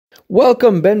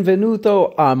Welcome,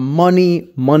 benvenuto on Money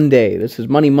Monday. This is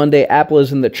Money Monday. Apple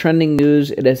is in the trending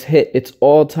news. It has hit its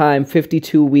all-time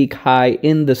 52-week high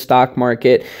in the stock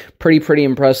market. Pretty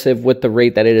impressive with the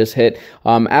rate that it has hit.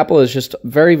 Apple is just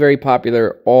very, very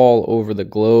popular all over the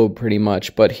globe, pretty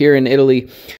much. But here in Italy,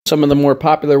 some of the more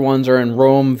popular ones are in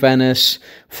Rome, Venice,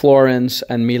 Florence,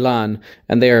 and Milan.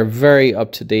 And they are very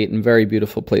up-to-date and very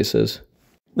beautiful places.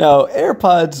 Now,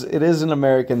 AirPods, it is an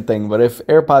American thing, but if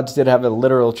AirPods did have a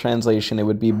literal translation, it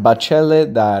would be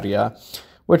bacelle d'aria,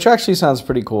 which actually sounds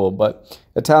pretty cool, but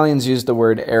Italians use the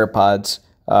word AirPods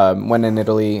when in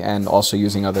Italy and also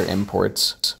using other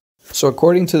imports. So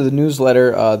according to the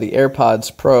newsletter, the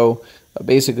AirPods Pro,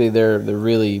 basically they're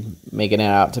really making it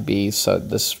out to be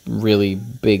this really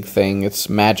big thing. It's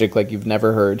magic like you've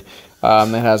never heard. It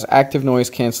has active noise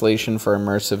cancellation for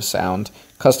immersive sound,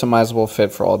 customizable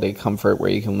fit for all-day comfort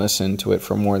where you can listen to it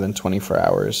for more than 24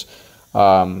 hours,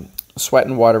 sweat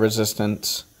and water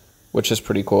resistance, which is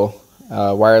pretty cool,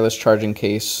 wireless charging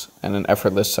case, and an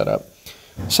effortless setup.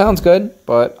 Sounds good,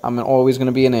 but I'm always going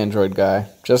to be an Android guy.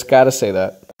 Just gotta say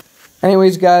that.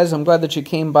 Anyways, guys, I'm glad that you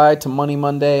came by to Money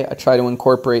Monday. I try to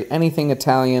incorporate anything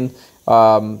Italian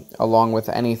along with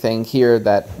anything here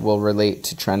that will relate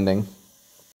to trending.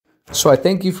 So I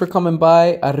thank you for coming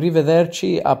by.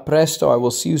 Arrivederci, a presto. I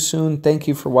will see you soon. Thank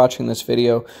you for watching this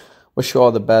video. Wish you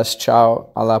all the best. Ciao,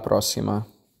 alla prossima.